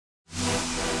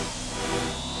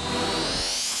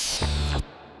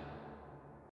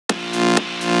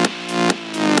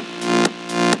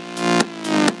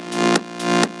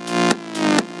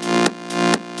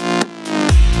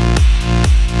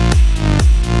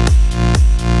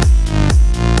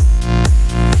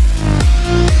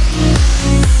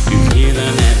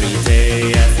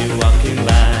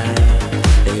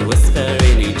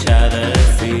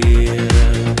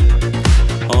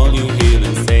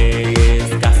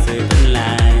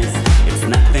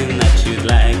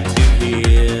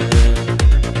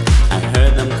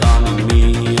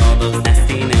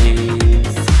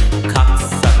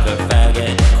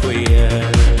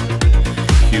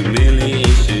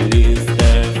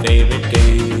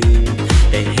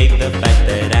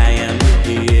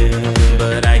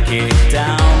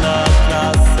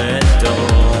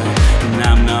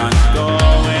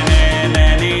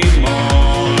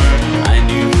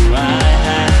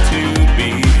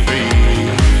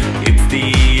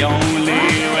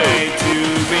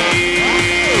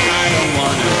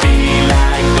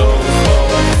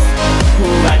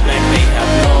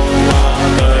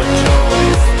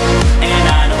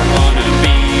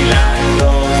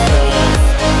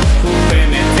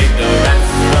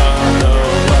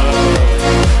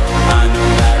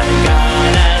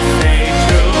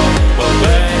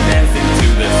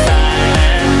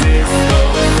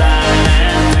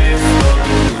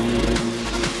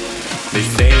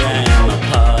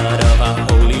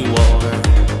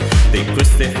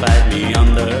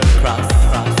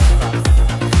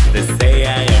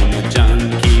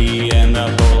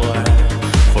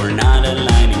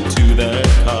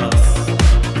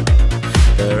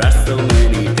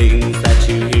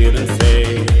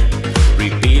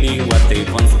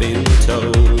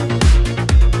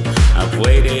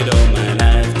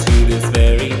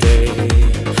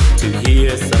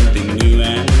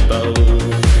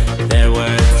Their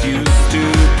words used to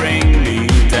bring me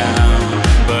down,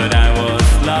 but I was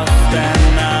lost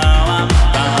and now I'm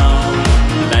found,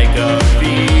 like a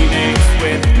phoenix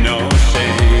with no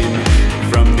shame,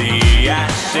 from the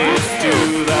ashes to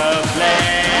the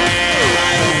flame.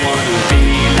 I don't wanna be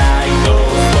like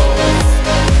those boys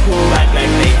who act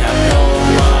like they have no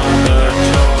other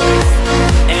choice,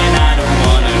 and I don't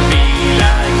wanna be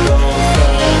like those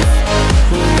girls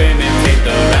who imitate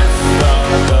the rest of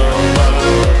the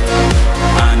world.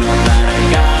 I know that I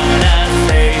gotta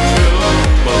stay true,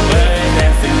 but we're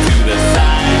dancing to the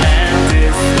silent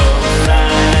disco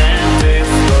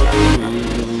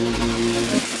groove.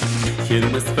 Hear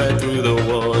them whisper through the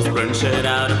walls, burn shit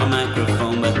out of a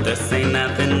microphone, but this ain't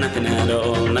nothing, nothing at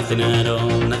all, nothing at all,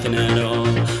 nothing at all.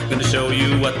 Gonna show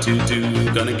you what to do,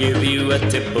 gonna give you a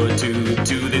tip or two.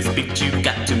 To this beat you've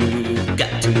got to move,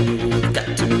 got to move,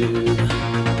 got to move.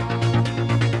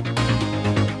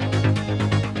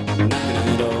 Nothing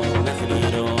at all, nothing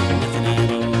at all, nothing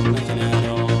at all, nothing at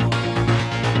all.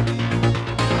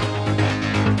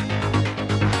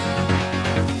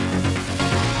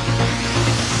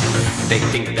 They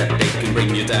think that they can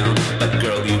bring you down, but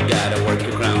girl, you gotta work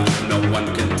your ground. No one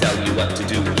can tell you what to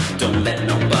do, don't let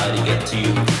nobody get to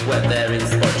you. Whether in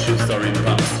sports shoes or in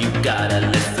pumps, you gotta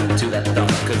listen to that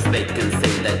thump, cause they can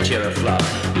say that you're a flop.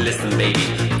 Listen baby,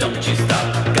 don't you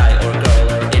stop.